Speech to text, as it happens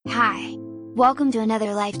Welcome to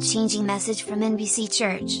another life-changing message from NBC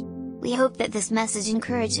Church. We hope that this message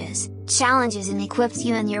encourages, challenges and equips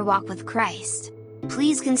you in your walk with Christ.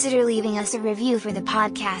 Please consider leaving us a review for the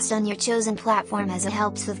podcast on your chosen platform as it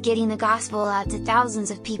helps with getting the gospel out to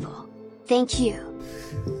thousands of people. Thank you.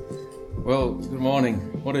 Well, good morning.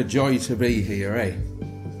 What a joy to be here, eh?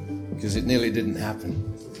 Because it nearly didn't happen.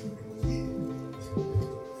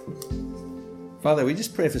 Father, we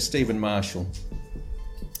just pray for Stephen Marshall.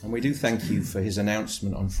 And we do thank you for his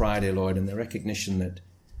announcement on Friday, Lord, and the recognition that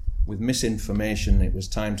with misinformation it was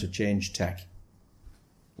time to change tack.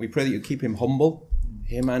 We pray that you keep him humble,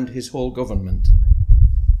 him and his whole government.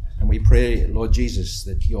 And we pray, Lord Jesus,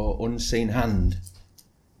 that your unseen hand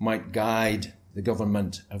might guide the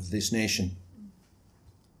government of this nation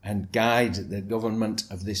and guide the government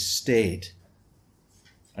of this state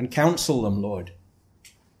and counsel them, Lord,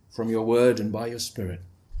 from your word and by your Spirit.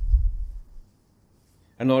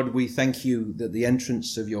 And Lord, we thank you that the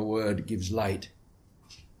entrance of your word gives light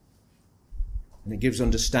and it gives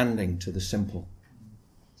understanding to the simple.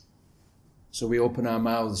 So we open our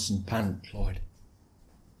mouths and pant, Lord,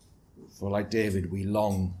 for like David, we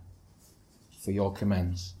long for your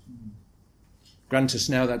commands. Grant us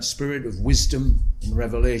now that spirit of wisdom and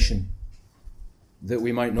revelation that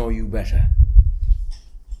we might know you better.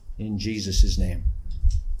 In Jesus' name.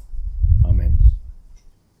 Amen.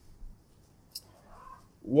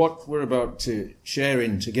 What we're about to share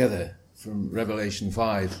in together from Revelation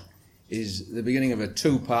 5 is the beginning of a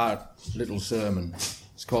two-part little sermon.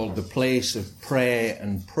 It's called The Place of Prayer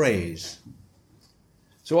and Praise.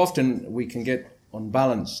 So often we can get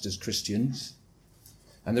unbalanced as Christians,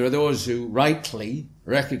 and there are those who rightly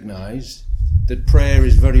recognize that prayer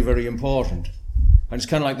is very, very important. And it's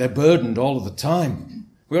kind of like they're burdened all of the time.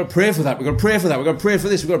 We've got to pray for that, we've got to pray for that, we've got to pray for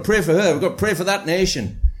this, we've got to pray for her, we've got to pray for that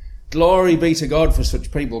nation. Glory be to God for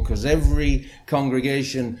such people, because every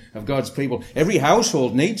congregation of God's people, every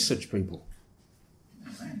household needs such people.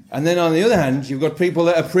 And then on the other hand, you've got people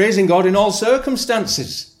that are praising God in all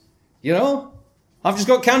circumstances. You know, I've just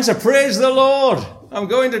got cancer, praise the Lord, I'm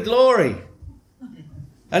going to glory.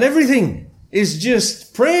 And everything is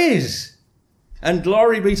just praise. And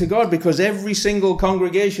glory be to God, because every single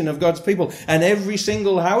congregation of God's people and every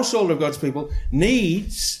single household of God's people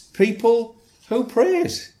needs people who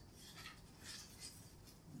praise.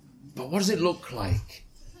 But what does it look like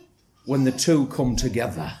when the two come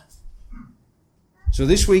together? So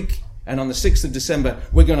this week and on the 6th of December,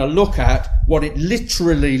 we're going to look at what it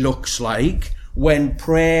literally looks like when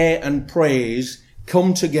prayer and praise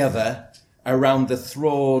come together around the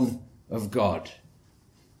throne of God.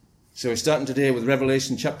 So we're starting today with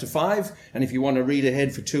Revelation chapter 5. And if you want to read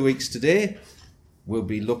ahead for 2 weeks today, we'll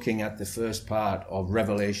be looking at the first part of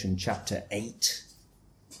Revelation chapter 8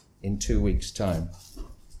 in 2 weeks' time.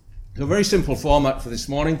 So a very simple format for this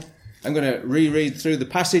morning. I'm going to reread through the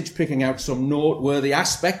passage, picking out some noteworthy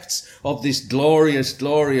aspects of this glorious,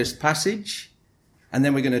 glorious passage. And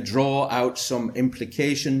then we're going to draw out some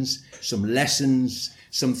implications, some lessons,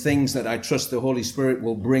 some things that I trust the Holy Spirit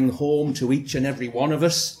will bring home to each and every one of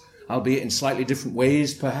us, albeit in slightly different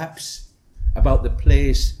ways perhaps, about the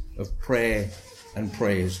place of prayer and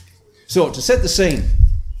praise. So to set the scene,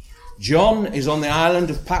 John is on the island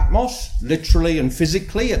of Patmos, literally and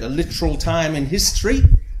physically, at a literal time in history,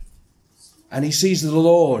 and he sees the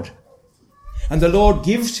Lord. And the Lord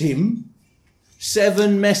gives him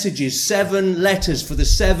 7 messages, 7 letters for the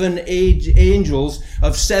 7 angels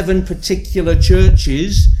of 7 particular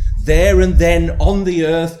churches there and then on the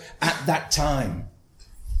earth at that time.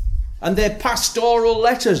 And they're pastoral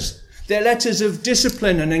letters. They're letters of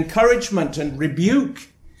discipline and encouragement and rebuke.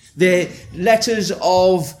 They're letters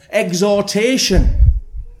of exhortation.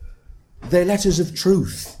 They're letters of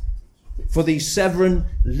truth for these 7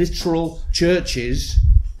 literal churches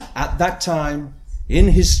at that time in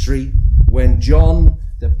history when John,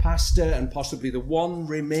 the pastor and possibly the one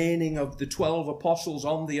remaining of the 12 apostles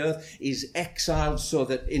on the earth, is exiled so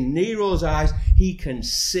that in Nero's eyes he can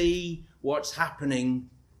see what's happening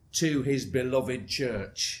to his beloved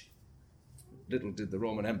church. Little did the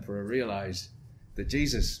Roman emperor realize that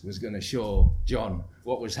Jesus was going to show John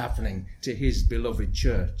what was happening to his beloved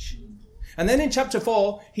church. And then in chapter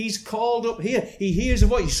 4, he's called up here. He hears a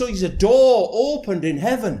voice. He sees a door opened in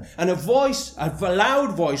heaven and a voice, a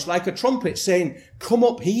loud voice like a trumpet saying, "Come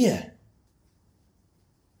up here."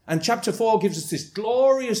 And chapter 4 gives us this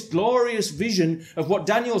glorious, glorious vision of what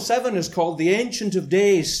Daniel 7 has called the Ancient of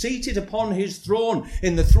Days, seated upon his throne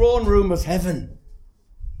in the throne room of heaven.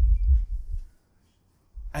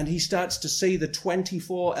 And he starts to see the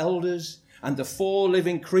 24 elders and the 4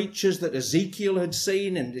 living creatures that Ezekiel had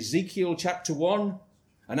seen in Ezekiel chapter 1.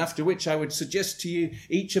 And after which I would suggest to you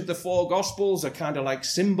each of the 4 Gospels are kind of like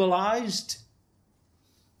symbolized.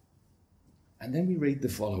 And then we read the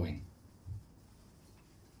following.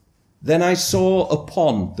 Then I saw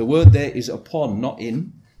upon, the word there is upon, not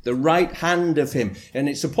in, the right hand of him. And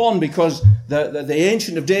it's upon because the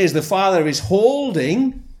Ancient of Days, the Father, is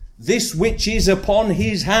holding this which is upon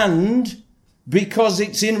his hand because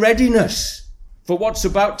it's in readiness for what's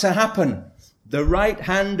about to happen. The right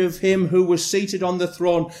hand of him who was seated on the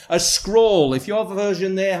throne, a scroll. If your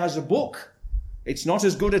version there has a book, it's not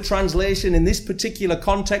as good a translation in this particular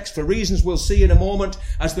context for reasons we'll see in a moment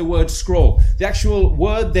as the word scroll. The actual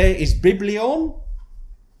word there is biblion,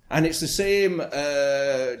 and it's the same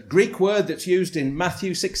Greek word that's used in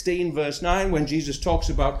Matthew 16 verse 9 when Jesus talks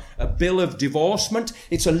about a bill of divorcement.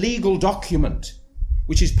 It's a legal document,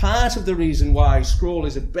 which is part of the reason why scroll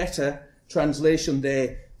is a better translation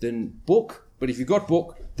there than book. But if you've got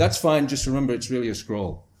book, that's fine. Just remember it's really a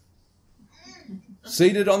scroll.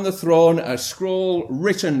 Seated on the throne, a scroll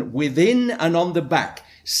written within and on the back,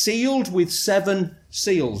 sealed with 7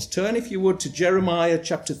 seals. Turn, if you would, to Jeremiah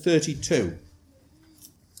chapter 32.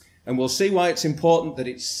 And we'll see why it's important that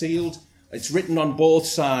it's sealed. It's written on both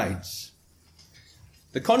sides.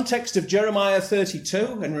 The context of Jeremiah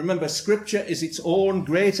 32, and remember, Scripture is its own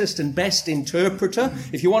greatest and best interpreter.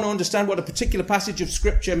 If you want to understand what a particular passage of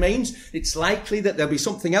Scripture means, it's likely that there'll be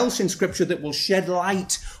something else in Scripture that will shed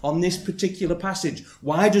light on this particular passage.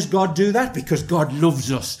 Why does God do that? Because God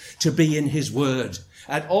loves us to be in his word.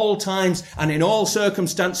 At all times and in all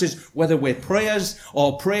circumstances, whether we're prayers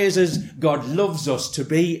or praisers, God loves us to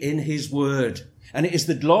be in his word. And it is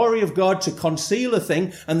the glory of God to conceal a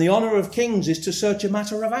thing, and the honour of kings is to search a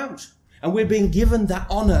matter out. And we're being given that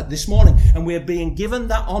honour this morning. And we're being given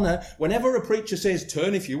that honour whenever a preacher says,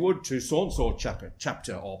 turn, if you would, to so-and-so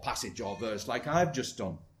chapter or passage or verse, like I've just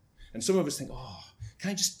done. And some of us think, oh,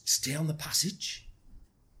 can I just stay on the passage?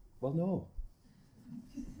 Well, no.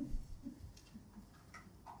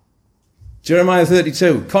 Jeremiah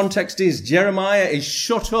 32. Context is Jeremiah is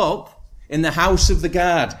shut up in the house of the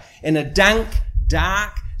guard, in a dank,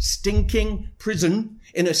 dark, stinking prison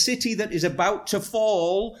in a city that is about to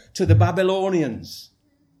fall to the Babylonians.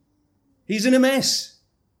 He's in a mess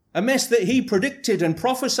that he predicted and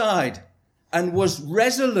prophesied and was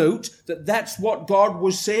resolute that that's what God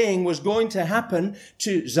was saying was going to happen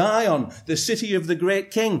to Zion, the city of the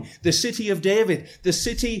great king, the city of David, the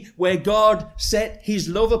city where God set his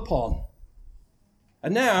love upon.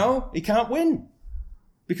 And now he can't win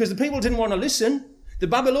because the people didn't want to listen. The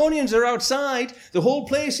Babylonians are outside. The whole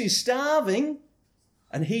place is starving.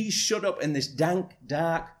 And he's shut up in this dank,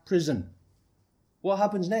 dark prison. What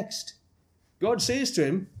happens next? God says to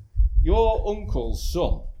him, your uncle's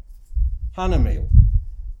son, Hanameel,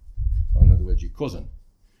 or in other words, your cousin,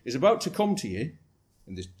 is about to come to you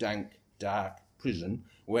in this dank, dark prison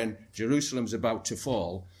when Jerusalem's about to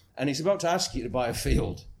fall. And he's about to ask you to buy a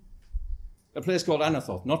field. A place called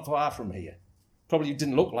Anathoth, not far from here. Probably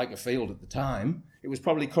didn't look like a field at the time. It was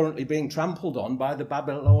probably currently being trampled on by the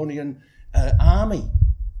Babylonian army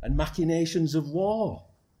and machinations of war.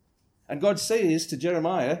 And God says to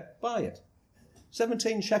Jeremiah, buy it.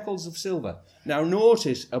 17 shekels of silver. Now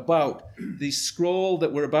notice about the scroll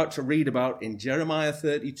that we're about to read about in Jeremiah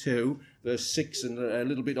 32, verse 6 and a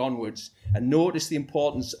little bit onwards. And notice the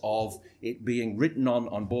importance of it being written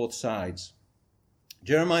on both sides.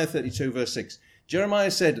 Jeremiah 32, verse 6.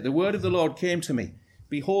 Jeremiah said, the word of the Lord came to me.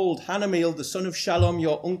 Behold, Hanameel, the son of Shalom,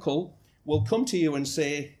 your uncle, will come to you and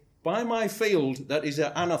say, buy my field that is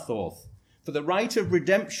at Anathoth, for the right of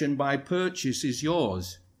redemption by purchase is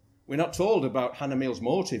yours. We're not told about Hanameel's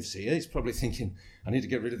motives here. He's probably thinking, I need to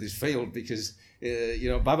get rid of this field because,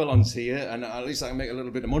 Babylon's here and at least I can make a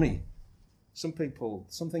little bit of money. Some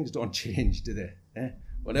things don't change, do they?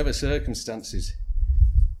 Whatever circumstances.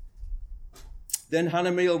 Then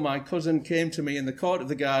Hanameel, my cousin, came to me in the court of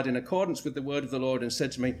the guard in accordance with the word of the Lord and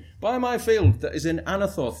said to me, buy my field that is in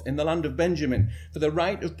Anathoth in the land of Benjamin, for the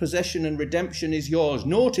right of possession and redemption is yours.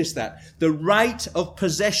 Notice that. The right of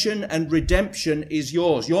possession and redemption is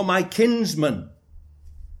yours. You're my kinsman.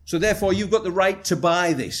 So therefore you've got the right to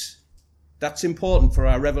buy this. That's important for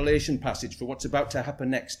our Revelation passage, for what's about to happen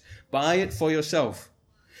next. Buy it for yourself.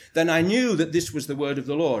 Then I knew that this was the word of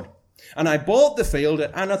the Lord. And I bought the field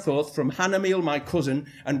at Anathoth from Hanameel, my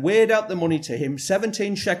cousin, and weighed out the money to him,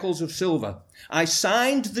 17 shekels of silver. I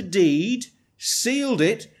signed the deed, sealed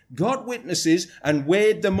it, got witnesses, and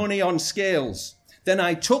weighed the money on scales. Then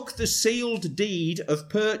I took the sealed deed of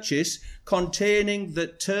purchase containing the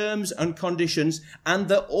terms and conditions and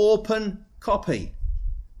the open copy.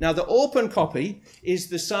 Now, the open copy is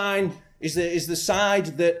the sign, is the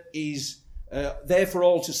side that is there for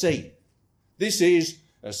all to see. This is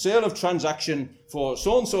a sale of transaction for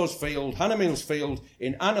so-and-so's field, Hannah Mills field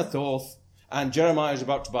in Naracoorte, and Jeremiah is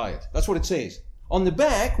about to buy it. That's what it says. On the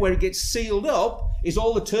back, where it gets sealed up, is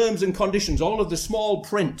all the terms and conditions, all of the small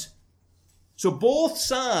print. So both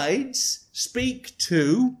sides speak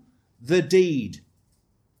to the deed,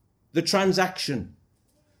 the transaction,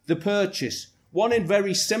 the purchase. One in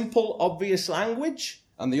very simple, obvious language,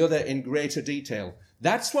 and the other in greater detail.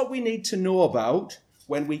 That's what we need to know about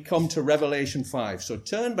when we come to Revelation 5. So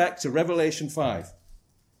turn back to Revelation 5.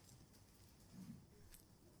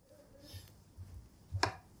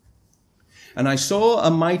 And I saw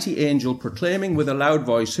a mighty angel proclaiming with a loud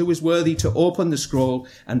voice, who is worthy to open the scroll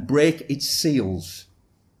and break its seals?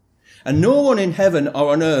 And no one in heaven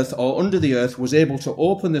or on earth or under the earth was able to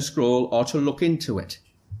open the scroll or to look into it.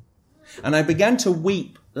 And I began to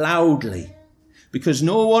weep loudly, because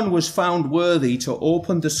no one was found worthy to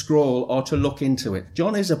open the scroll or to look into it.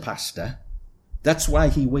 John is a pastor. That's why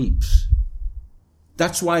he weeps.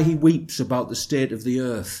 That's why he weeps about the state of the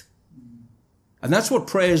earth. And that's what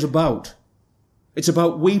prayer is about. It's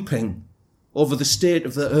about weeping over the state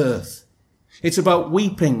of the earth. It's about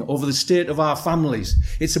weeping over the state of our families.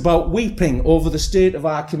 It's about weeping over the state of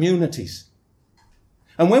our communities.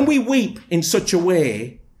 And when we weep in such a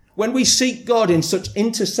way, when we seek God in such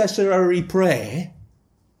intercessory prayer,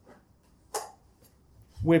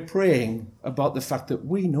 we're praying about the fact that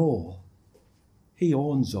we know He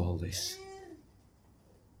owns all this.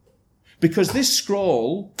 Because this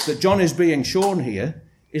scroll that John is being shown here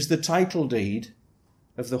is the title deed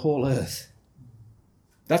of the whole earth.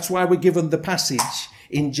 That's why we're given the passage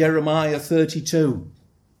in Jeremiah 32.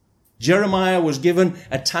 Jeremiah was given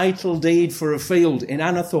a title deed for a field in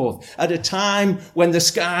Naracoorte at a time when the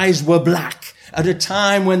skies were black, at a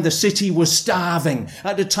time when the city was starving,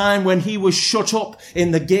 at a time when he was shut up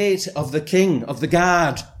in the gate of the king, of the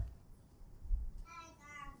guard.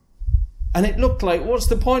 And it looked like, what's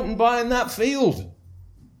the point in buying that field?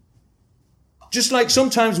 Just like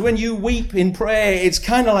sometimes when you weep in prayer, it's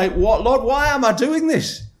kind of like, what, Lord, why am I doing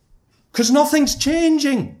this? Because nothing's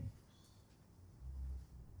changing.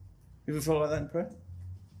 You ever felt like that in prayer?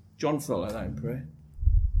 John felt like that in prayer.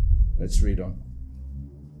 Let's read on.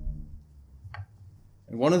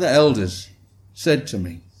 And one of the elders said to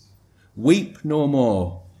me, weep no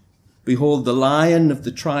more. Behold, the Lion of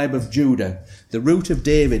the tribe of Judah, the Root of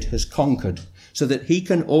David, has conquered, so that he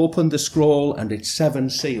can open the scroll and its 7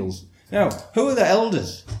 seals. Now, who are the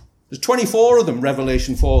elders? There's 24 of them,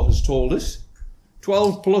 Revelation 4 has told us.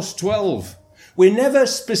 12 plus 12. We're never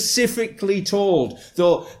specifically told,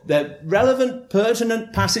 though the relevant,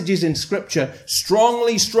 pertinent passages in Scripture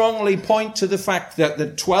strongly point to the fact that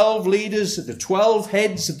the 12 leaders, the 12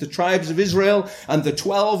 heads of the tribes of Israel and the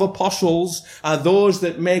 12 apostles are those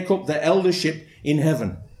that make up the eldership in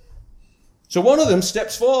heaven. So one of them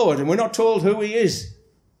steps forward, and we're not told who he is.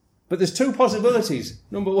 But there's 2 possibilities.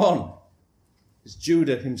 Number 1 is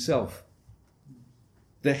Judah himself,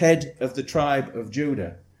 the head of the tribe of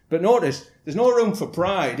Judah. But notice, there's no room for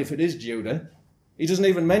pride if it is Judah. He doesn't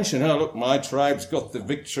even mention, oh, look, my tribe's got the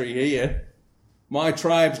victory here. My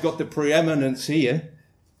tribe's got the preeminence here.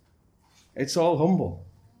 It's all humble.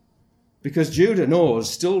 Because Judah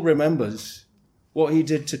still remembers what he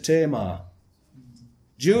did to Tamar.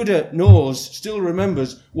 Judah still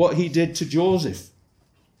remembers what he did to Joseph.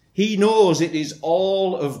 He knows it is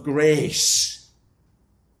all of grace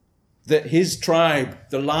that his tribe,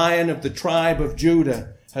 the Lion of the tribe of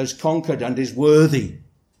Judah, has conquered and is worthy.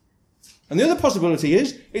 And the other possibility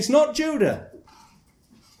is, it's not Judah.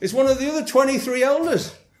 It's one of the other 23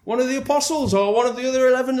 elders, one of the apostles, or one of the other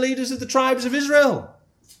 11 leaders of the tribes of Israel.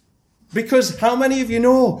 Because how many of you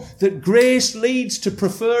know that grace leads to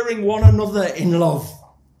preferring one another in love?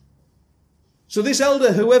 So this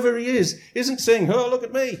elder, whoever he is, isn't saying, oh, look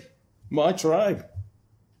at me, my tribe.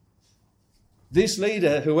 This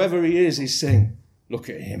leader, whoever he is saying, look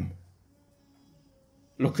at him.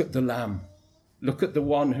 Look at the Lamb. Look at the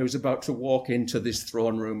one who's about to walk into this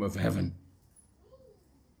throne room of heaven.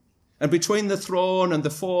 And between the throne and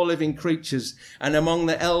the 4 living creatures and among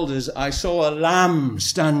the elders, I saw a lamb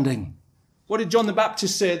standing. What did John the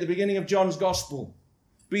Baptist say at the beginning of John's Gospel?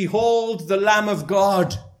 Behold the Lamb of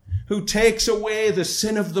God who takes away the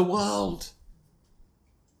sin of the world.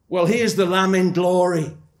 Well, here's the Lamb in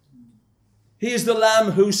glory. Here's the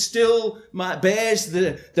Lamb who still bears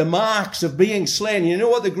the marks of being slain. You know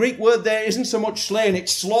what? The Greek word there isn't so much slain,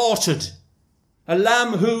 it's slaughtered. A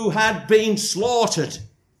lamb who had been slaughtered.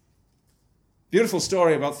 Beautiful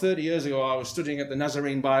story. About 30 years ago, I was studying at the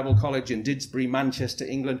Nazarene Bible College in Didsbury, Manchester,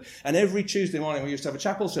 England. And every Tuesday morning, we used to have a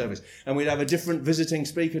chapel service. And we'd have a different visiting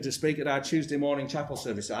speaker to speak at our Tuesday morning chapel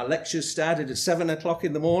service. Our lectures started at 7 o'clock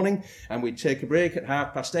in the morning. And we'd take a break at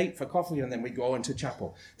 8:30 for coffee. And then we'd go into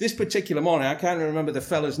chapel. This particular morning, I can't remember the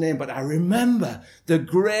fellow's name, but I remember the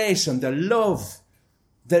grace and the love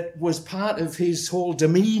that was part of his whole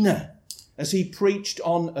demeanour as he preached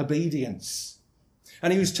on obedience.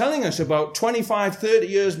 And he was telling us about 25, 30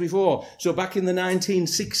 years before, so back in the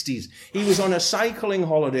 1960s, he was on a cycling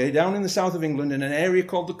holiday down in the south of England in an area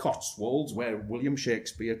called the Cotswolds, where William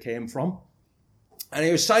Shakespeare came from. And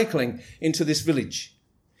he was cycling into this village.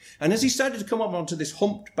 And as he started to come up onto this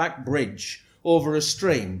humped back bridge over a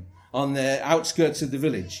stream on the outskirts of the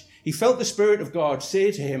village, he felt the Spirit of God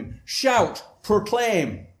say to him, "Shout,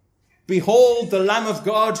 proclaim, behold the Lamb of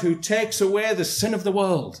God who takes away the sin of the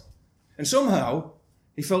world." And somehow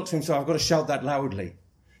he felt to himself, "I've got to shout that loudly."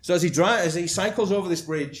 So as he cycles over this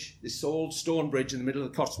bridge, this old stone bridge in the middle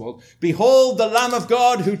of the Cotswold, "Behold the Lamb of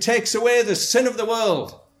God who takes away the sin of the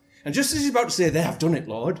world." And just as he's about to say, "There, I've done it,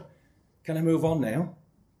 Lord. Can I move on now?"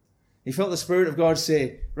 He felt the Spirit of God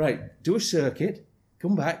say, "Right, do a circuit,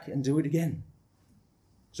 come back and do it again."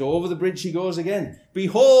 So over the bridge he goes again.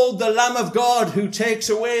 "Behold the Lamb of God who takes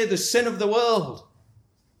away the sin of the world."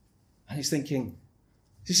 And he's thinking,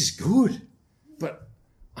 this is good, but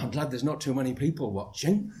I'm glad there's not too many people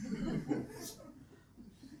watching.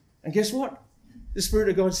 And guess what? The Spirit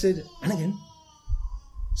of God said, "And again."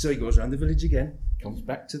 So he goes around the village again, comes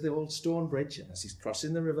back to the old stone bridge, and as he's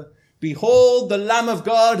crossing the river, "Behold the Lamb of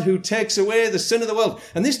God who takes away the sin of the world."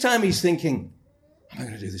 And this time he's thinking, am I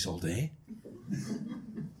going to do this all day?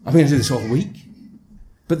 I'm going to do this all week?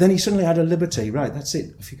 But then he suddenly had a liberty. Right, that's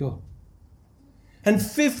it. Off you go. And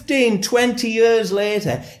 15, 20 years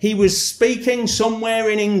later, he was speaking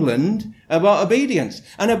somewhere in England about obedience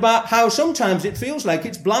and about how sometimes it feels like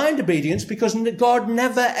it's blind obedience because God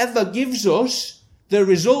never ever gives us the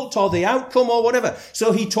result or the outcome or whatever.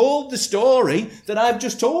 So he told the story that I've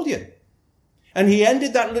just told you. And he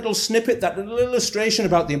ended that little snippet, that little illustration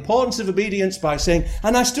about the importance of obedience by saying,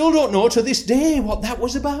 "And I still don't know to this day what that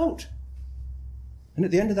was about." And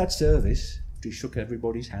at the end of that service, he shook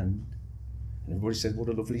everybody's hand. And everybody said, "What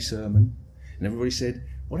a lovely sermon." And everybody said,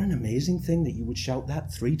 "What an amazing thing that you would shout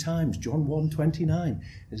that 3 times, John 1:29.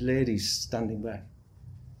 This lady's standing back.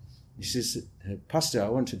 She says, "Pastor, I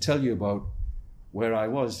want to tell you about where I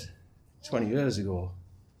was 20 years ago.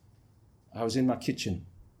 I was in my kitchen,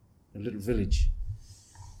 in a little village,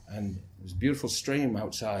 and there was a beautiful stream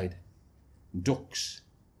outside, and ducks,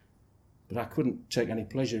 but I couldn't take any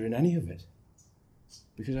pleasure in any of it.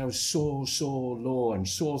 Because I was so low and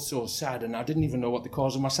so sad, and I didn't even know what the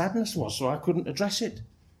cause of my sadness was, so I couldn't address it.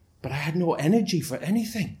 But I had no energy for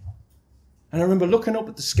anything. And I remember looking up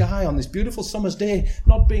at the sky on this beautiful summer's day,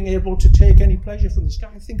 not being able to take any pleasure from the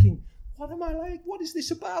sky, thinking, what am I like? What is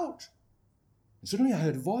this about?" And suddenly I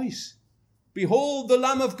heard a voice. "Behold the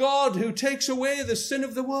Lamb of God who takes away the sin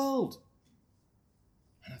of the world."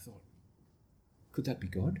 And I thought, could that be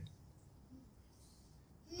God?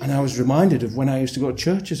 And I was reminded of when I used to go to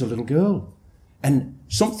church as a little girl. And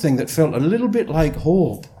something that felt a little bit like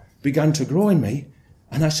hope began to grow in me.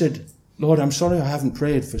 And I said, "Lord, I'm sorry I haven't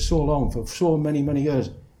prayed for so long, for so many, many years.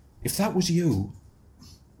 If that was you,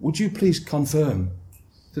 would you please confirm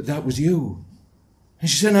that that was you?" And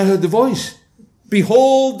she said, and I heard the voice.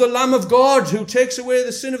 "Behold the Lamb of God who takes away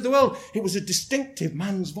the sin of the world." It was a distinctive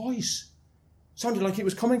man's voice. It sounded like it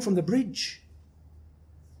was coming from the bridge.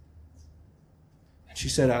 And she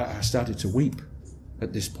said, I started to weep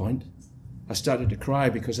at this point. I started to cry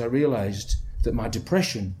because I realized that my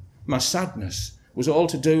depression, my sadness, was all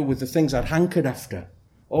to do with the things I'd hankered after,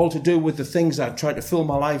 all to do with the things I'd tried to fill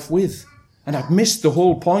my life with. And I'd missed the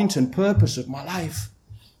whole point and purpose of my life.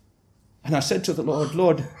 And I said to the Lord,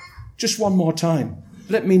 "Lord, just one more time,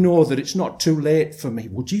 let me know that it's not too late for me,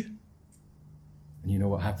 would you?" And you know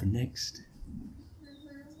what happened next?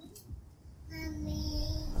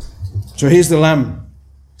 So here's the lamb,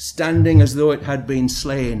 standing as though it had been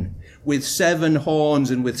slain, with 7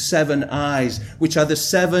 horns and with 7 eyes, which are the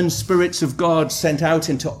 7 spirits of God sent out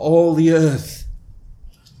into all the earth.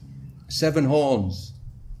 7 horns.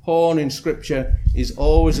 Horn in Scripture is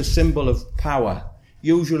always a symbol of power,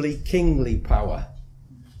 usually kingly power.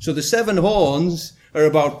 So the 7 horns are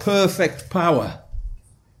about perfect power.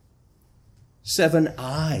 7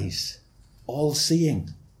 eyes,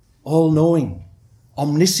 all-seeing, all-knowing,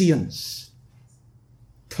 omniscience,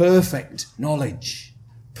 perfect knowledge,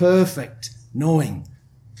 perfect knowing.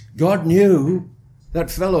 God knew That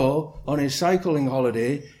fellow on his cycling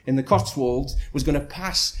holiday in the Cotswolds was going to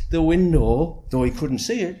pass the window, though he couldn't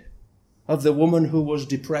see it, of the woman who was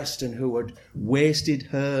depressed and who had wasted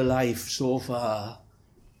her life so far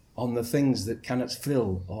on the things that cannot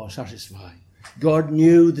fill or satisfy. God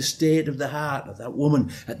knew the state of the heart of that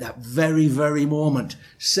woman at that very, very moment.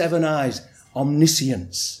 7 eyes,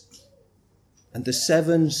 omniscience. And the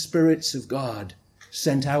 7 spirits of God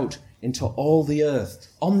sent out into all the earth.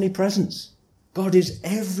 Omnipresence. God is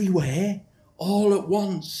everywhere, all at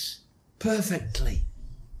once, perfectly.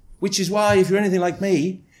 Which is why, if you're anything like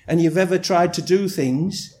me, and you've ever tried to do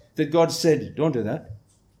things that God said, don't do that,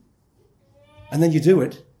 and then you do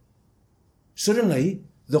it, suddenly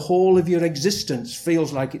the whole of your existence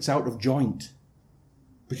feels like it's out of joint.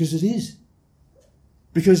 Because it is.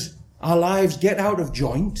 Because our lives get out of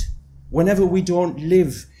joint whenever we don't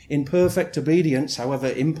live in perfect obedience, however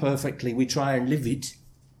imperfectly we try and live it,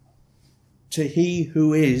 to He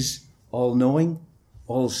who is all-knowing,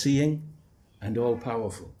 all-seeing, and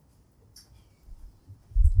all-powerful.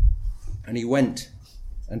 And he went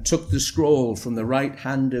and took the scroll from the right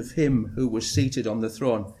hand of him who was seated on the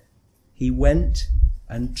throne. He went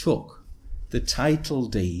and took the title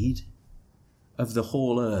deed of the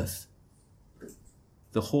whole earth,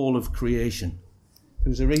 the whole of creation. There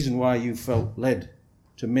was a reason why you felt led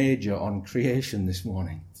to major on creation this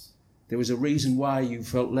morning. There was a reason why you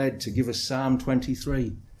felt led to give us Psalm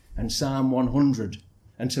 23 and Psalm 100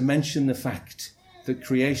 and to mention the fact that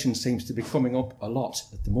creation seems to be coming up a lot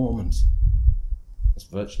at the moment. That's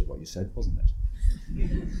virtually what you said, wasn't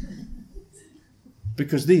it?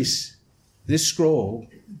 Because this scroll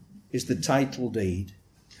is the title deed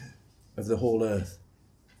of the whole earth.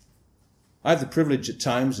 I have the privilege at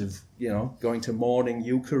times of, going to morning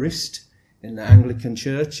Eucharist in the Anglican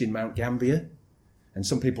Church in Mount Gambier. And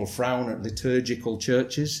some people frown at liturgical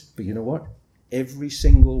churches, but you know what? Every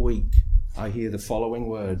single week I hear the following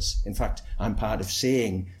words. In fact, I'm part of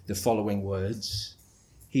saying the following words.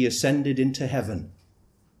 He ascended into heaven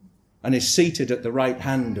and is seated at the right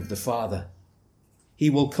hand of the Father. He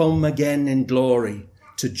will come again in glory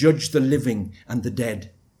to judge the living and the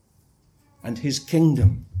dead, and his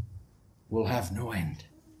kingdom will have no end.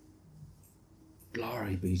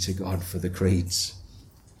 Glory be to God for the creeds.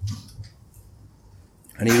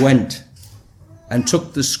 And he went and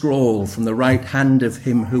took the scroll from the right hand of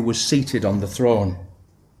him who was seated on the throne.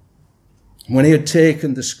 When he had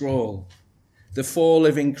taken the scroll, the 4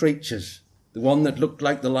 living creatures, the one that looked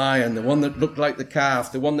like the lion, the one that looked like the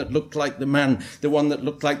calf, the one that looked like the man, the one that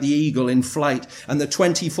looked like the eagle in flight, and the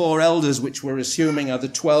 24 elders, which we're assuming are the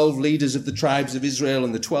 12 leaders of the tribes of Israel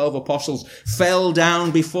and the 12 apostles, fell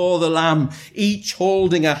down before the Lamb, each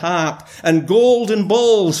holding a harp and golden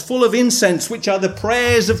bowls full of incense, which are the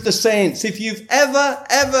prayers of the saints. If you've ever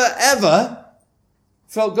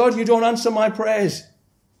felt, God, you don't answer my prayers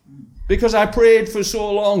because I prayed for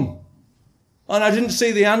so long and I didn't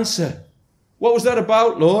see the answer. What was that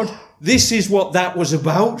about, Lord? This is what that was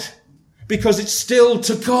about, because it's still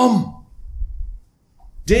to come.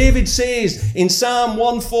 David says in Psalm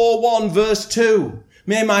 141 verse 2,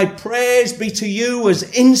 may my prayers be to you as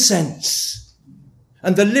incense,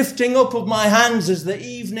 and the lifting up of my hands as the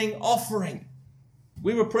evening offering.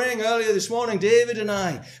 We were praying earlier this morning, David and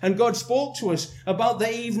I, and God spoke to us about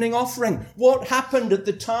the evening offering. What happened at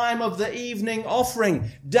the time of the evening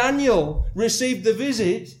offering? Daniel received the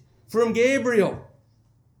visit from Gabriel,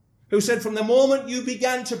 who said, from the moment you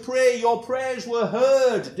began to pray, your prayers were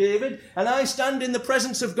heard, David, and I stand in the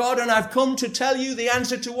presence of God and I've come to tell you the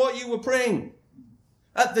answer to what you were praying.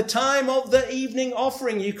 At the time of the evening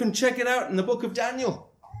offering, you can check it out in the book of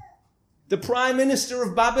Daniel. The prime minister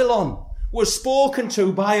of Babylon was spoken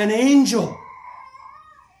to by an angel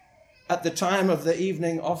at the time of the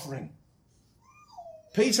evening offering.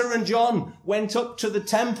 Peter and John went up to the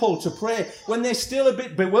temple to pray when they're still a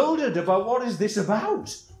bit bewildered about what is this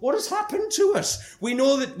about? What has happened to us? We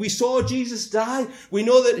know that we saw Jesus die. We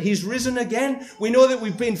know that he's risen again. We know that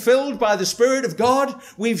we've been filled by the Spirit of God.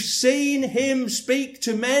 We've seen him speak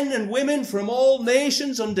to men and women from all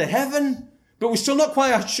nations under heaven. But we're still not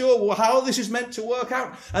quite sure how this is meant to work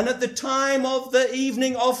out. And at the time of the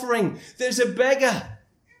evening offering, there's a beggar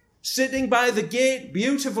sitting by the gate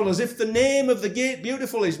beautiful, as if the name of the gate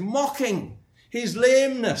beautiful is mocking his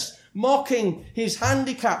lameness, mocking his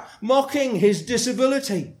handicap, mocking his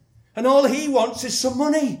disability. And all he wants is some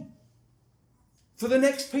money for the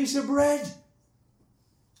next piece of bread.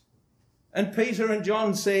 And Peter and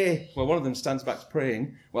John say, well, one of them stands back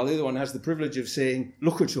praying, while the other one has the privilege of saying,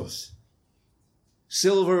 look at us.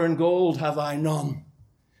 Silver and gold have I none,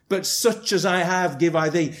 But such as I have give I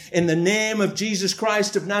thee. In the name of Jesus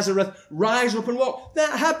Christ of Nazareth, rise up and walk.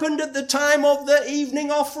 That happened at the time of the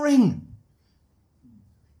evening offering.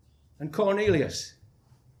 And Cornelius,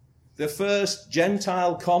 the first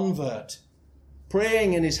Gentile convert,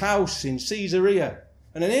 praying in his house in Caesarea.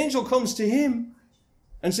 And an angel comes to him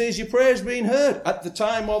and says, your prayer's been heard at the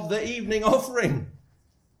time of the evening offering.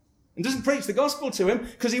 And doesn't preach the gospel to him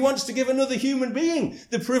because he wants to give another human being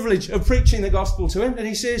the privilege of preaching the gospel to him. And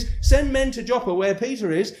he says, send men to Joppa where Peter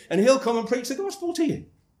is and he'll come and preach the gospel to you.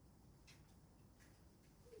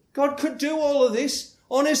 God could do all of this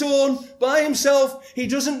on his own, by himself. He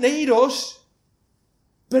doesn't need us.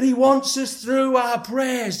 But he wants us through our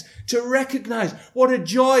prayers to recognize what a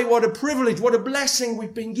joy, what a privilege, what a blessing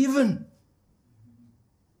we've been given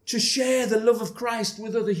to share the love of Christ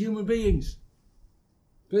with other human beings.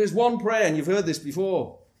 But there's one prayer, and you've heard this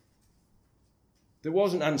before, that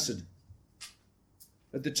wasn't answered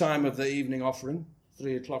at the time of the evening offering,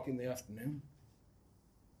 3:00 in the afternoon.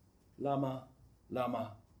 Lama,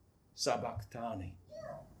 lama, sabachthani.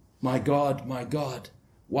 My God,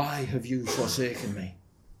 why have you forsaken me?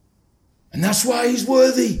 And that's why he's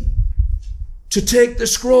worthy to take the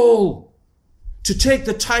scroll, to take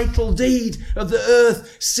the title deed of the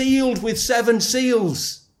earth sealed with 7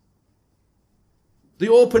 seals. The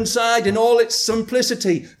open side in all its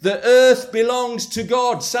simplicity. The earth belongs to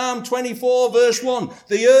God. Psalm 24 verse 1.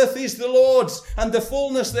 The earth is the Lord's and the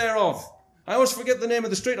fullness thereof. I always forget the name of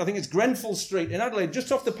the street. I think it's Grenfell Street in Adelaide,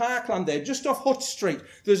 just off the parkland there, just off Hutt Street.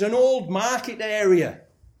 There's an old market area.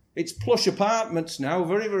 It's plush apartments now,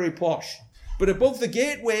 very, very posh. But above the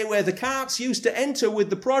gateway where the carts used to enter with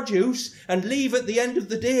the produce and leave at the end of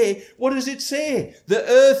the day, what does it say? The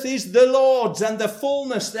earth is the Lord's and the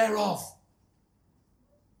fullness thereof.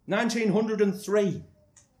 1903.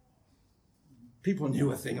 People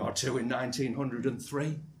knew a thing or two in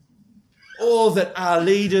 1903. Oh, that our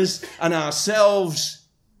leaders and ourselves,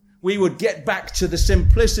 we would get back to the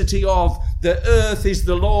simplicity of the earth is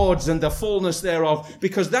the Lord's and the fullness thereof,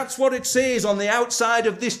 because that's what it says on the outside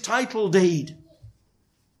of this title deed.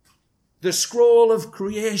 The scroll of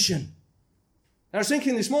creation. I was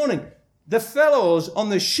thinking this morning, the fellows on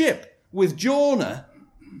the ship with Jonah,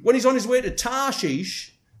 when he's on his way to Tarshish,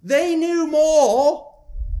 they knew more,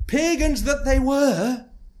 pagans that they were,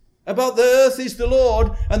 about the earth is the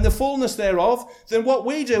Lord and the fullness thereof than what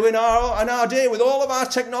we do in our day with all of our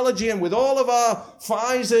technology and with all of our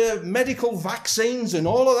Pfizer medical vaccines and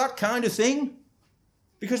all of that kind of thing.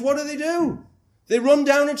 Because what do? They run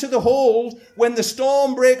down into the hold when the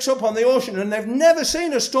storm breaks up on the ocean, and they've never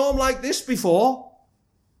seen a storm like this before.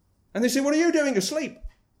 And they say, what are you doing asleep?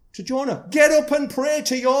 To Jonah, get up and pray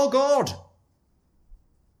to your God.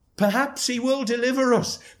 Perhaps he will deliver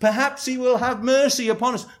us. Perhaps he will have mercy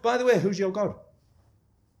upon us. By the way, who's your God?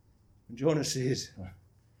 And Jonah says,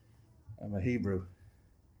 I'm a Hebrew.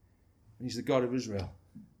 And he's the God of Israel,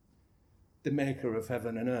 the maker of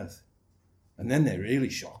heaven and earth. And then they're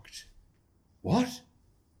really shocked. What?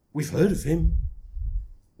 We've heard of him.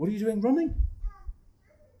 What are you doing running?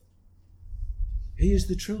 He is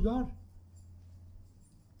the true God.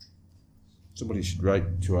 Somebody should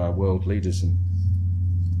write to our world leaders and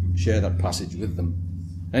share that passage with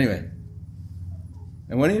them. Anyway,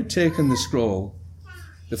 and when he had taken the scroll,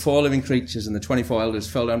 the 4 living creatures and the 24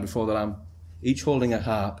 elders fell down before the Lamb, each holding a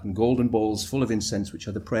harp and golden bowls full of incense, which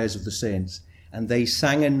are the prayers of the saints. And they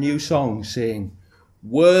sang a new song, saying,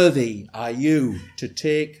 worthy are you to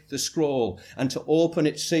take the scroll and to open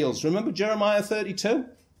its seals. Remember Jeremiah 32?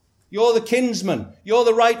 You're the kinsman. You're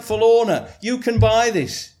the rightful owner. You can buy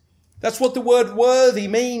this. That's what the word worthy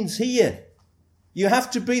means here. You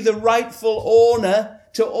have to be the rightful owner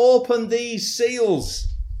to open these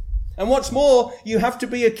seals. And what's more, you have to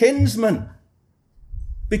be a kinsman.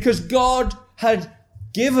 Because God had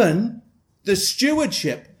given the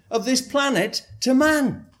stewardship of this planet to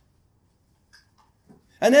man.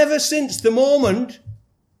 And ever since the moment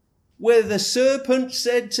where the serpent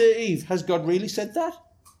said to Eve, has God really said that?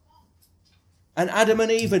 And Adam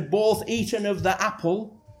and Eve had both eaten of the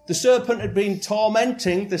apple. The serpent had been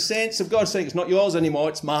tormenting the saints of God, saying, it's not yours anymore,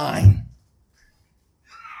 it's mine.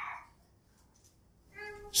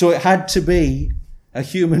 So it had to be a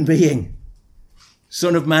human being,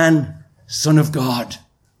 son of man, son of God,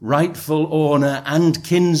 rightful owner and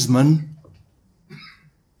kinsman,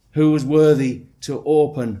 who was worthy to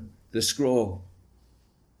open the scroll.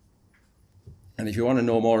 And if you want to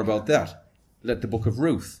know more about that, let the book of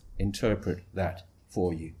Ruth interpret that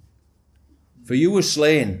for you. For you were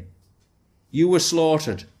slain, you were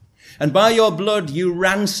slaughtered, And by your blood you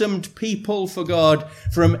ransomed people for God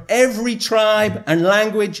from every tribe and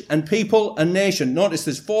language and people and nation. Notice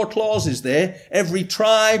there's 4 clauses there. Every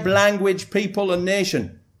tribe, language, people and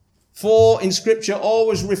nation. 4 in Scripture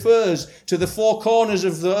always refers to the 4 corners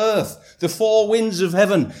of the earth, the 4 winds of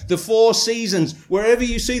heaven, the 4 seasons. Wherever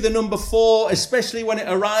you see the number 4, especially when it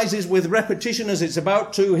arises with repetition as it's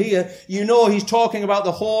about to here, you know he's talking about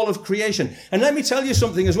the whole of creation. And let me tell you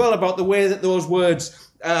something as well about the way that those words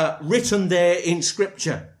are written there in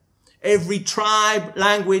Scripture. Every tribe,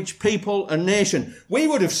 language, people and nation. We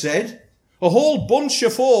would have said a whole bunch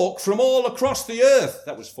of folk from all across the earth.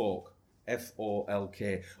 That was folk.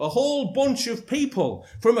 F-O-L-K. A whole bunch of people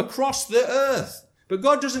from across the earth. But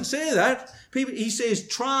God doesn't say that. He says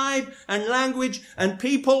tribe and language and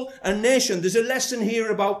people and nation. There's a lesson here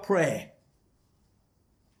about prayer.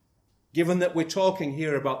 Given that we're talking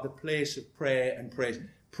here about the place of prayer and praise.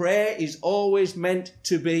 Prayer is always meant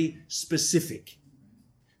to be specific.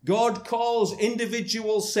 God calls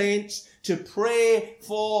individual saints to pray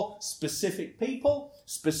for specific people,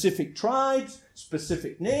 specific tribes,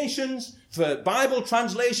 specific nations, for Bible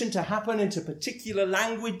translation to happen into particular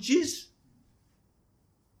languages.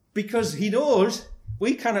 Because he knows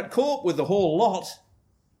we cannot cope with the whole lot.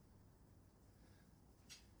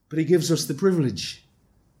 But he gives us the privilege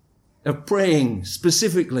of praying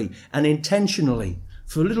specifically and intentionally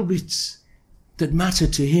for little bits that matter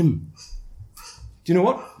to him. Do you know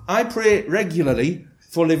what? I pray regularly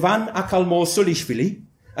for Levan Akalmo Sulishvili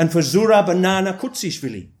and for Zura Banana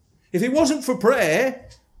Kutsishvili. If it wasn't for prayer,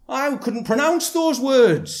 I couldn't pronounce those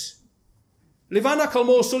words. Levan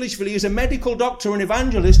Akalmo Sulishvili is a medical doctor and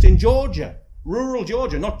evangelist in Georgia, rural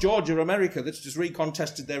Georgia, not Georgia, America, that's just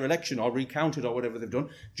recontested their election or recounted or whatever they've done.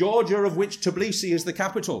 Georgia, of which Tbilisi is the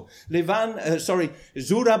capital.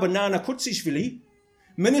 Zura Banana Kutsishvili,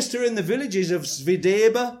 minister in the villages of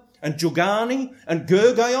Svideba and Jugani and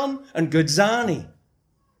Gurgaon and Gudzani.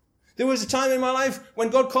 There was a time in my life when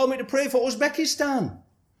God called me to pray for Uzbekistan.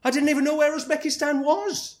 I didn't even know where Uzbekistan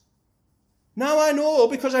was. Now I know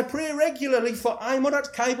because I pray regularly for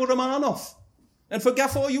Aymurat Kaiburamanov and for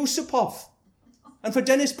Gafor Yusupov and for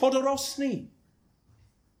Denis Podorosny.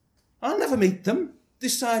 I'll never meet them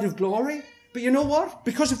this side of glory. But you know what?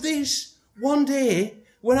 Because of this, one day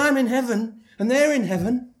when I'm in heaven and they're in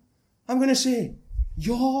heaven, I'm going to say,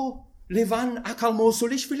 Yo, Levan Akalmo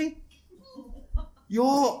Sulishvili.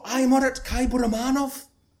 Yo, Aymurat Kaiburamanov.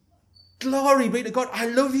 Glory be to God. I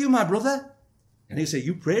love you, my brother. And he'll say,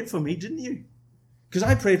 you prayed for me, didn't you? Because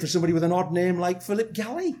I prayed for somebody with an odd name like Philip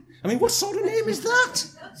Galley. I mean, what sort of name is that?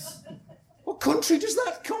 What country does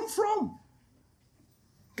that come from?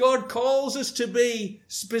 God calls us to be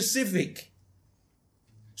specific.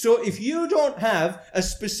 So if you don't have a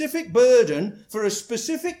specific burden for a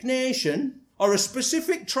specific nation or a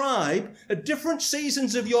specific tribe at different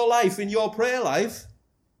seasons of your life in your prayer life,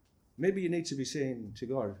 maybe you need to be saying to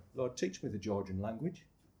God, Lord, teach me the Georgian language.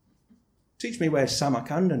 Teach me where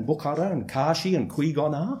Samarkand and Bukhara and Kashi and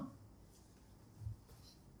Qui-Gon are.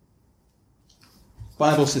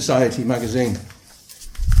 Bible Society magazine,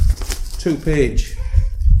 2-page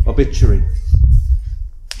obituary.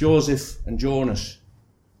 Joseph and Jonas,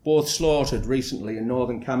 both slaughtered recently in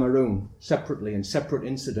northern Cameroon, separately in separate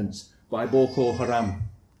incidents by Boko Haram.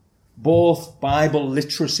 Both Bible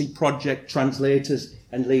Literacy Project translators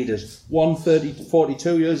and leaders. One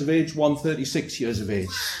 42 years of age, one 36 years of age.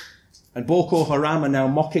 And Boko Haram are now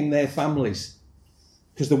mocking their families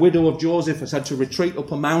because the widow of Joseph has had to retreat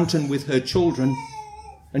up a mountain with her children,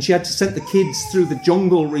 and she had to send the kids through the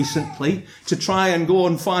jungle recently to try and go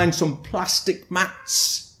and find some plastic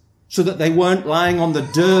mats so that they weren't lying on the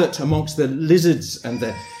dirt amongst the lizards and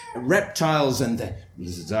the reptiles and the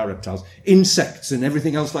lizards are reptiles, insects and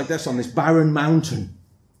everything else like this on this barren mountain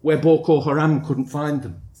where Boko Haram couldn't find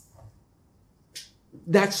them.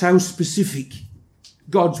 That's how specific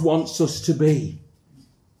God wants us to be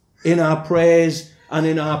in our prayers and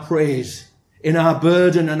in our praise, in our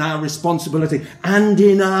burden and our responsibility, and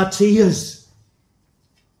in our tears.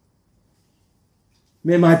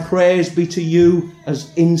 May my prayers be to you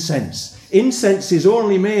as incense. Incense is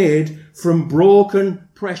only made from broken,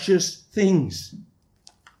 precious things.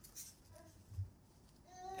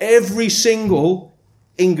 Every single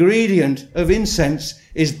ingredient of incense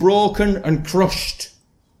is broken and crushed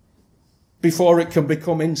before it can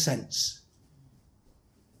become incense.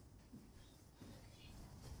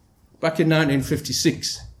 Back in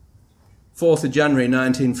 1956, 4th of January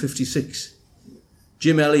 1956,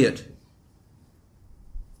 Jim Elliot,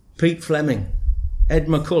 Pete Fleming, Ed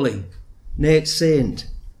McCulley, Nate Saint,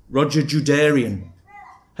 Roger Judarian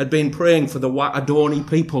had been praying for the Adoni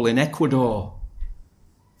people in Ecuador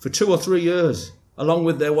for 2 or 3 years, along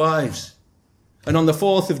with their wives. And on the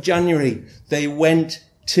 4th of January, they went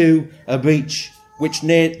to a beach, which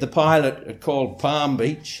Nate, the pilot, had called Palm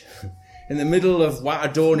Beach, in the middle of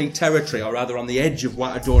Wattadorney territory, or rather on the edge of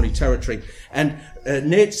Wattadorney territory. And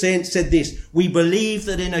Nate Saint said this: "We believe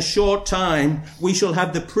that in a short time we shall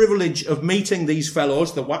have the privilege of meeting these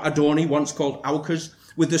fellows," the Wattadorney, once called Aucas,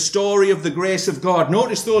 "with the story of the grace of God."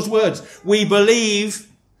 Notice those words. We believe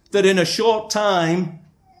that in a short time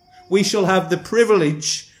we shall have the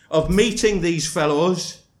privilege of meeting these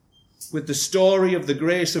fellows with the story of the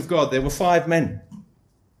grace of God. There were 5 men.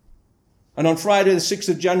 And on Friday the 6th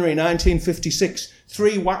of January 1956,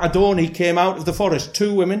 3 Wattadorney came out of the forest,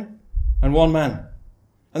 2 women and 1 man.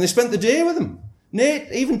 And they spent the day with them. Nate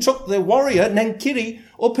even took the warrior, Nenkiri,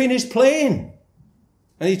 up in his plane.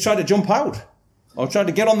 And he tried to jump out, or tried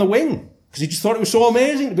to get on the wing, because he just thought it was so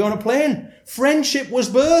amazing to be on a plane. Friendship was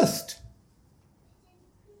birthed.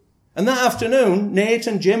 And that afternoon, Nate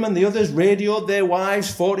and Jim and the others radioed their wives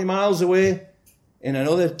 40 miles away in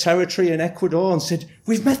another territory in Ecuador and said,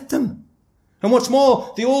 "We've met them." And what's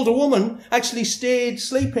more, the older woman actually stayed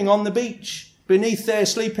sleeping on the beach beneath their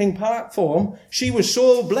sleeping platform. She was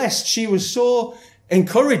so blessed, she was so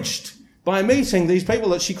encouraged by meeting these people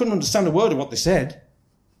that she couldn't understand a word of what they said.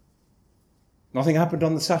 Nothing happened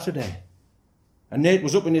on the Saturday. And Nate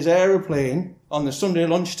was up in his aeroplane on the Sunday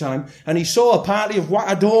lunchtime, and he saw a party of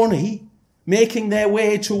Wattadorney making their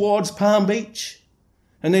way towards Palm Beach.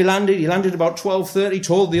 And he landed about 12:30,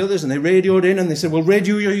 told the others, and they radioed in, and they said, "We'll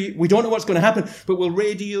radio you, we don't know what's going to happen, but we'll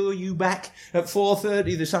radio you back at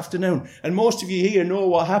 4:30 this afternoon." And most of you here know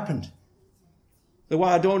what happened. The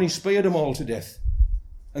Wattadorney speared them all to death.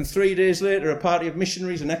 And 3 days later, a party of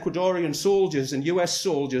missionaries and Ecuadorian soldiers and US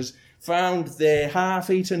soldiers found their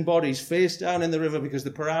half-eaten bodies face down in the river because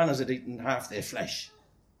the piranhas had eaten half their flesh.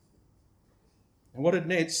 And what had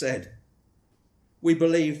Nate said? We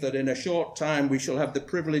believe that in a short time we shall have the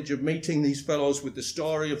privilege of meeting these fellows with the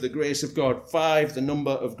story of the grace of God. 5, the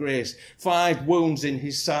number of grace. 5 wounds in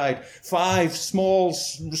his side. 5 small,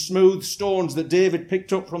 smooth stones that David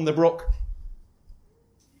picked up from the brook.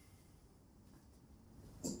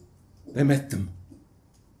 They met them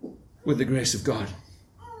with the grace of God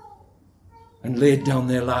and laid down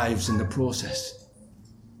their lives in the process.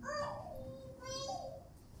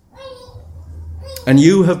 And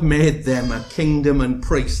you have made them a kingdom and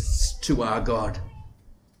priests to our God,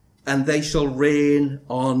 and they shall reign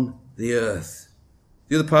on the earth.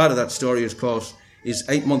 The other part of that story, of course, is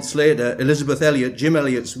 8 months later, Elizabeth Elliot, Jim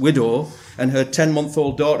Elliot's widow, and her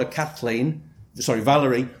 10-month-old daughter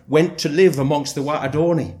Valerie, went to live amongst the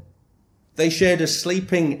Wattadorney. They shared a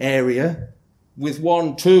sleeping area with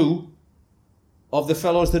 2 of the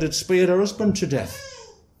fellows that had speared her husband to death.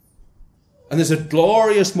 And there's a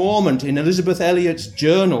glorious moment in Elizabeth Elliot's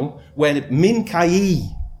journal when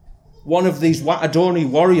Minkai, one of these Wattadorney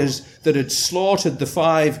warriors that had slaughtered the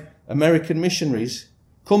 5 American missionaries,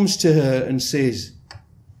 comes to her and says,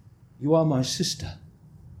 "You are my sister."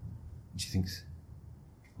 And she thinks,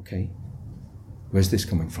 okay, where's this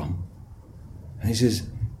coming from? And he says,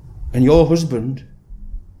 "And your husband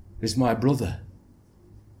is my brother,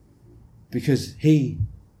 because he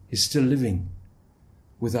is still living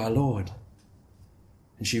with our Lord."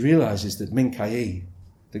 And she realizes that Minkai,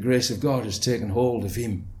 the grace of God, has taken hold of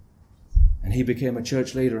him. And he became a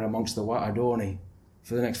church leader amongst the Wattadorney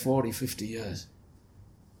for the next 40, 50 years.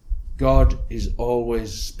 God is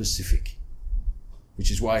always specific,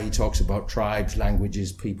 which is why he talks about tribes,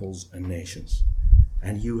 languages, peoples, and nations.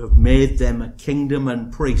 And you have made them a kingdom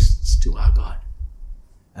and priests to our God,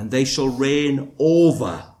 and they shall reign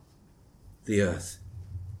over the earth.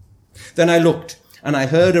 Then I looked, and I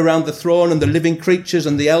heard around the throne and the living creatures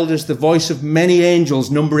and the elders the voice of many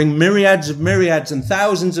angels, numbering myriads of myriads and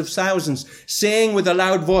thousands of thousands, saying with a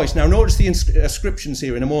loud voice. Now notice the inscriptions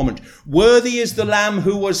here in a moment. "Worthy is the Lamb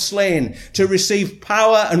who was slain to receive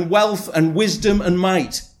power and wealth and wisdom and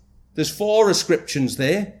might." There's 4 inscriptions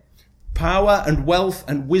there. Power and wealth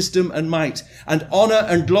and wisdom and might, and honor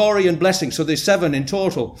and glory and blessing. So there's 7 in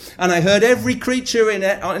total. And I heard every creature in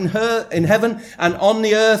heaven and on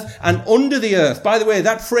the earth and under the earth. By the way,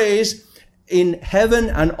 that phrase, in heaven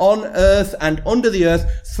and on earth and under the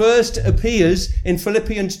earth, first appears in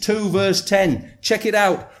Philippians 2 verse 10. Check it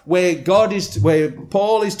out, where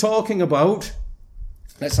Paul is talking about.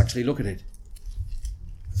 Let's actually look at it.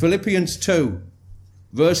 Philippians 2.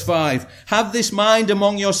 Verse 5, "Have this mind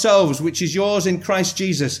among yourselves, which is yours in Christ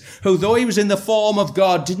Jesus, who though he was in the form of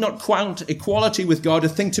God, did not count equality with God a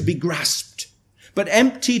thing to be grasped, but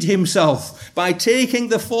emptied himself by taking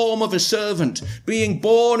the form of a servant, being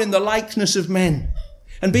born in the likeness of men.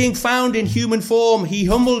 And being found in human form, he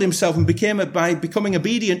humbled himself and by becoming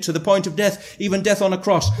obedient to the point of death, even death on a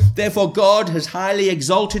cross. Therefore God has highly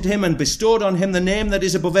exalted him and bestowed on him the name that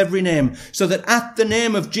is above every name, so that at the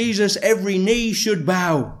name of Jesus every knee should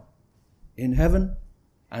bow, in heaven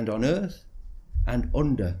and on earth and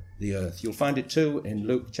under the earth. You'll find it too in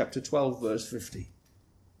Luke chapter 12, verse 50.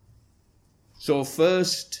 So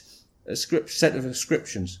first, a set of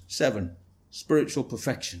ascriptions, 7, spiritual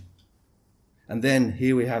perfection. And then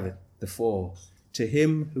here we have it, the 4. To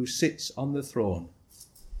him who sits on the throne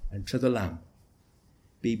and to the Lamb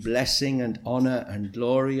be blessing and honour and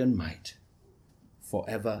glory and might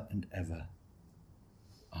forever and ever.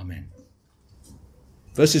 Amen.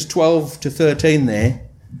 Verses 12 to 13 there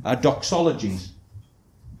are doxologies.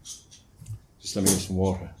 Just let me get some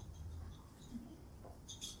water.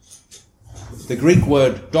 The Greek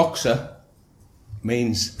word doxa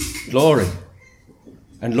means glory,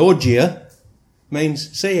 and logia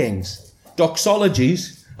means sayings.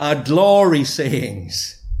 Doxologies are glory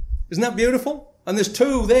sayings. Isn't that beautiful? And there's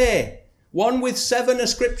 2 there. One with 7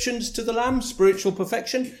 ascriptions to the Lamb, spiritual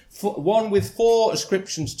perfection. One with 4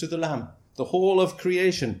 ascriptions to the Lamb, the whole of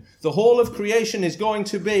creation. The whole of creation is going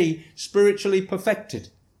to be spiritually perfected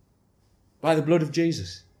by the blood of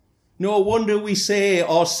Jesus. No wonder we say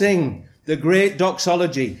or sing the great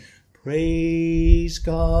doxology. Praise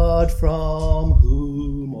God from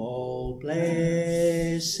whom all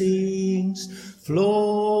blessings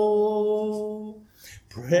flow.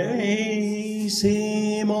 Praise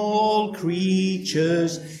him, all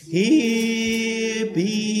creatures here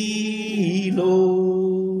below.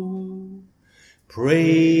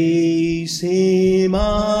 Praise him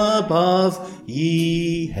above,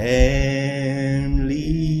 ye heavenly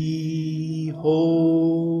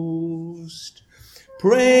host.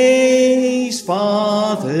 Praise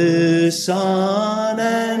Father, Son,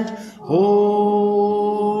 and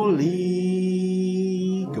Holy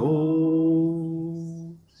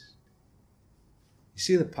Ghost. You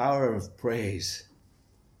see the power of praise.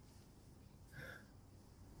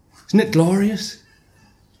 Isn't it glorious?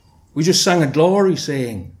 We just sang a glory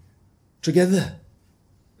saying together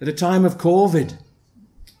at a time of COVID.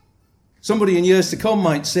 Somebody in years to come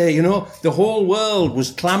might say, the whole world was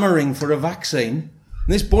clamouring for a vaccine.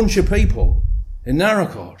 And this bunch of people in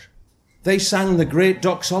Naracoorte, they sang the great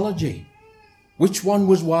doxology. Which one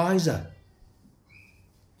was wiser?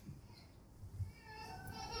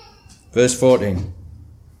 Verse 14.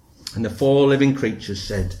 And the 4 living creatures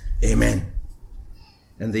said, Amen.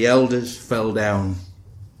 And the elders fell down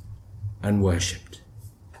and worshipped.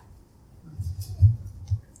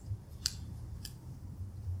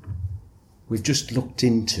 We've just looked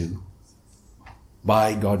into,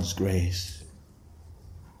 by God's grace,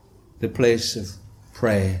 the place of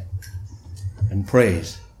prayer and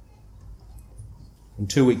praise. In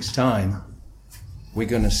 2 weeks' time, we're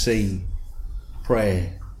going to see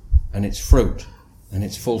prayer and its fruit and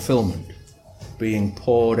its fulfillment being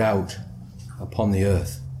poured out upon the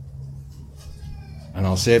earth. And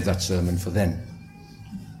I'll save that sermon for then.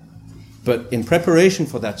 But in preparation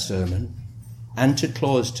for that sermon, and to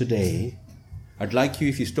close today, I'd like you,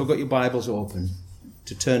 if you've still got your Bibles open,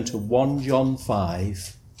 to turn to 1 John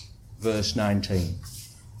 5, verse 19.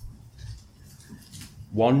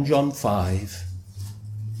 1 John 5,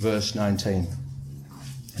 verse 19.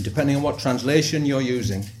 And depending on what translation you're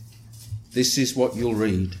using, this is what you'll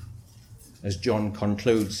read as John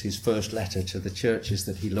concludes his first letter to the churches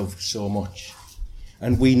that he loved so much.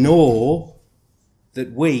 And we know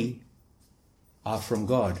that we are from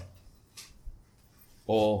God.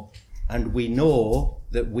 And we know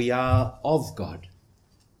that we are of God.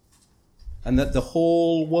 And that the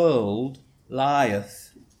whole world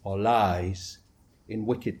lieth or lies in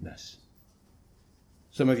wickedness.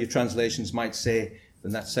 Some of your translations might say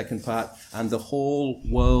in that second part, and the whole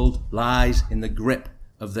world lies in the grip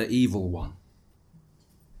of the evil one.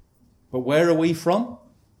 But where are we from?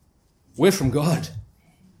 We're from God.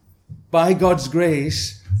 By God's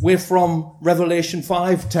grace, we're from Revelation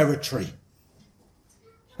 5 territory.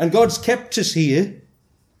 And God's kept us here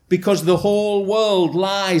because the whole world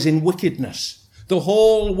lies in wickedness. The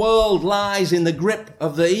whole world lies in the grip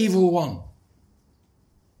of the evil one.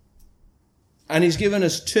 And he's given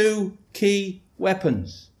us 2 key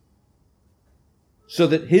weapons so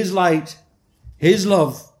that his light, his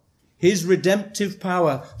love, his redemptive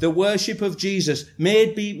power, the worship of Jesus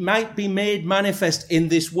might be made manifest in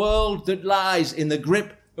this world that lies in the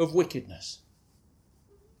grip of wickedness.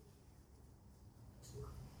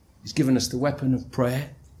 He's given us the weapon of prayer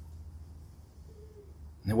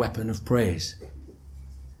and the weapon of praise.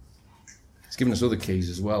 He's given us other keys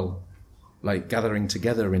as well. like gathering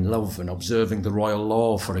together in love and observing the royal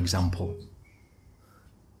law, for example.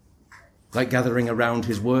 Like gathering around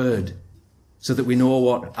his word so that we know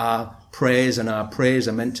what our prayers and our praise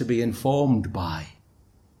are meant to be informed by.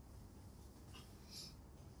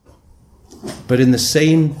 But in the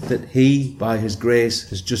scene that he, by his grace,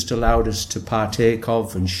 has just allowed us to partake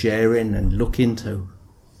of and share in and look into,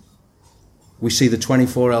 we see the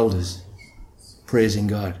 24 elders praising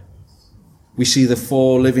God. We see the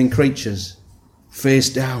 4 living creatures face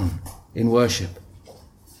down in worship.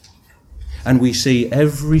 And we see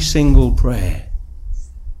every single prayer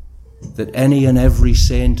that any and every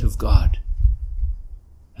saint of God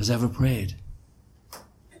has ever prayed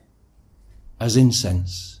as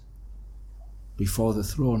incense before the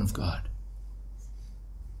throne of God.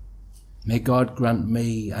 May God grant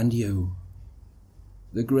me and you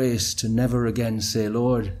the grace to never again say,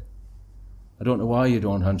 Lord, I don't know why you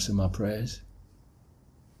don't answer my prayers.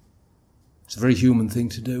 It's a very human thing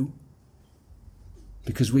to do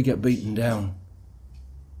because we get beaten down.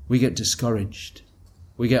 We get discouraged.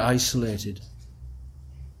 We get isolated.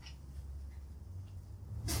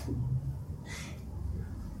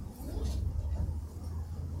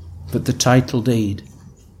 But the title deed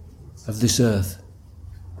of this earth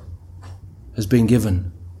has been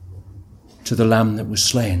given to the Lamb that was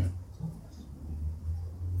slain.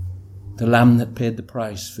 The Lamb that paid the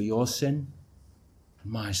price for your sin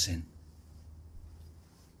and my sin.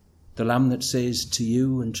 The Lamb that says to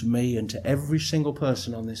you and to me and to every single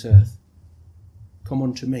person on this earth, come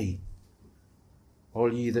unto me,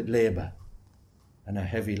 all ye that labour and are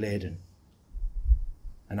heavy laden,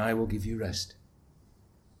 and I will give you rest.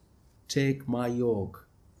 Take my yoke,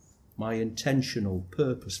 my intentional,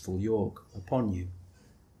 purposeful yoke upon you,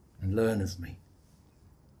 and learn of me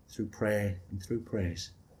through prayer and through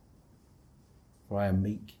praise. For I am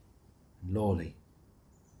meek and lowly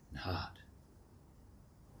in heart.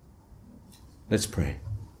 Let's pray.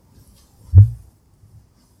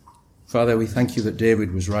 Father, we thank you that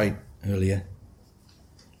David was right earlier.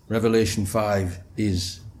 Revelation 5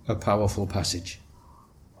 is a powerful passage.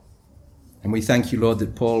 And we thank you, Lord,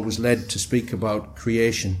 that Paul was led to speak about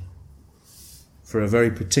creation for a very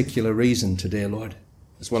particular reason today, Lord,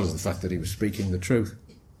 as well as the fact that he was speaking the truth.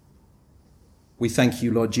 We thank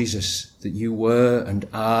you, Lord Jesus, that you were and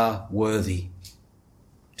are worthy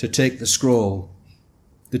to take the scroll,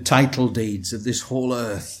 the title deeds of this whole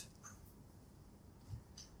earth,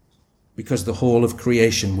 because the whole of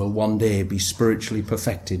creation will one day be spiritually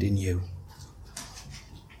perfected in you.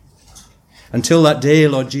 Until that day,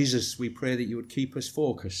 Lord Jesus, we pray that you would keep us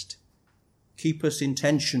focused, keep us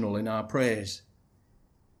intentional in our prayers.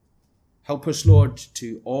 Help us, Lord,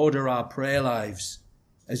 to order our prayer lives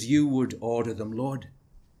as you would order them, Lord,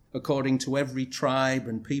 according to every tribe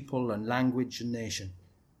and people and language and nation.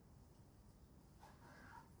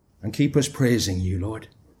 And keep us praising you, Lord,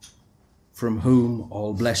 from whom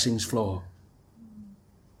all blessings flow,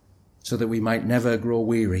 so that we might never grow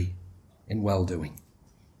weary in well-doing.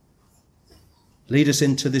 Lead us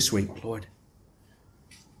into this week, Lord.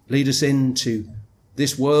 Lead us into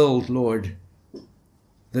this world, Lord,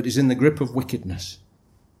 that is in the grip of wickedness.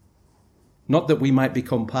 Not that we might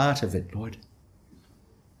become part of it, Lord,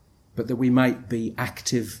 but that we might be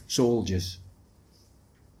active soldiers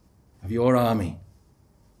of your army,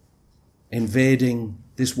 invading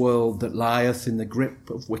this world that lieth in the grip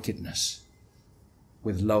of wickedness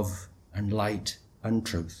with love and light and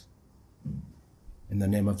truth. In the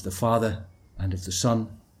name of the Father, and of the Son,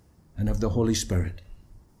 and of the Holy Spirit,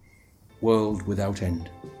 world without end.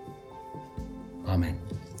 Amen.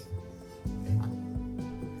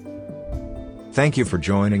 Thank you for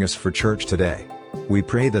joining us for church today. We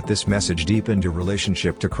pray that this message deepened your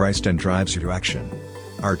relationship to Christ and drives you to action.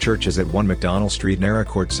 Our church is at 1 MacDonnell Street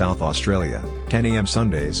Naracoorte, South Australia, 10 a.m.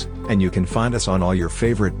 Sundays, and you can find us on all your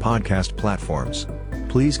favorite podcast platforms.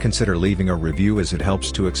 Please consider leaving a review as it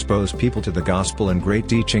helps to expose people to the gospel and great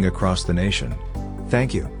teaching across the nation.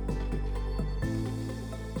 Thank you.